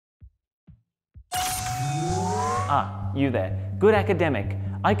Ah, you there. Good academic.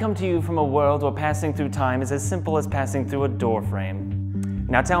 I come to you from a world where passing through time is as simple as passing through a door frame.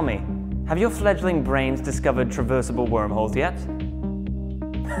 Now tell me, have your fledgling brains discovered traversable wormholes yet?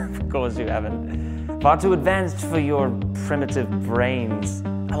 Of course you haven't. Far too advanced for your primitive brains.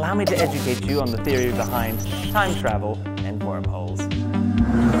 Allow me to educate you on the theory behind time travel and wormholes.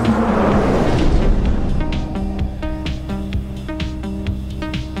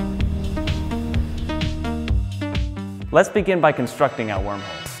 Let's begin by constructing our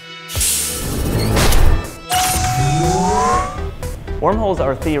wormholes. Wormholes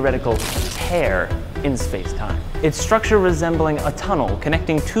are a theoretical tear in space-time. Its structure resembling a tunnel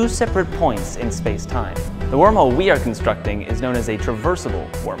connecting two separate points in space-time. The wormhole we are constructing is known as a traversable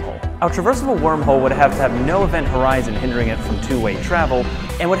wormhole. Our traversable wormhole would have to have no event horizon hindering it from two-way travel,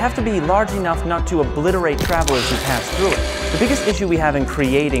 and would have to be large enough not to obliterate travelers who pass through it. The biggest issue we have in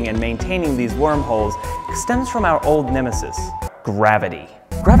creating and maintaining these wormholes stems from our old nemesis, gravity.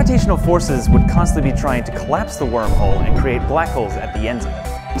 Gravitational forces would constantly be trying to collapse the wormhole and create black holes at the ends of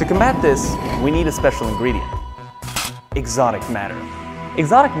it. To combat this, we need a special ingredient: exotic matter.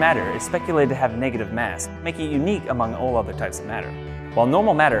 Exotic matter is speculated to have negative mass, making it unique among all other types of matter. While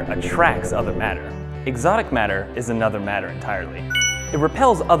normal matter attracts other matter, exotic matter is another matter entirely. It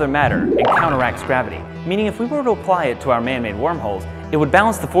repels other matter and counteracts gravity, meaning if we were to apply it to our man-made wormholes, it would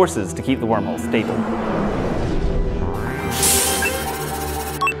balance the forces to keep the wormhole stable.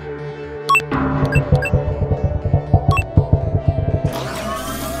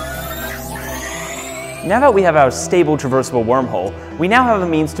 Now that we have our stable traversable wormhole, we now have a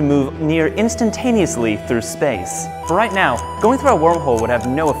means to move near instantaneously through space. For right now, going through our wormhole would have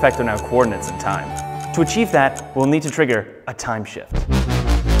no effect on our coordinates in time. To achieve that, we'll need to trigger a time shift.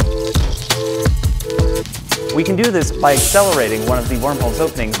 We can do this by accelerating one of the wormhole's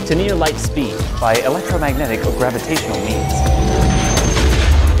openings to near light speed by electromagnetic or gravitational means,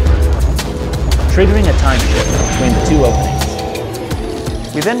 triggering a time shift between the two openings.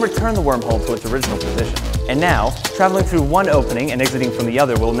 We then return the wormhole to its original position. And now, traveling through one opening and exiting from the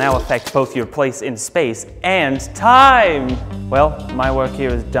other will now affect both your place in space and time! Well, my work here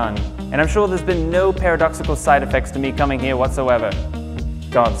is done, and I'm sure there's been no paradoxical side effects to me coming here whatsoever.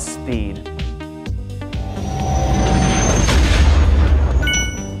 Godspeed.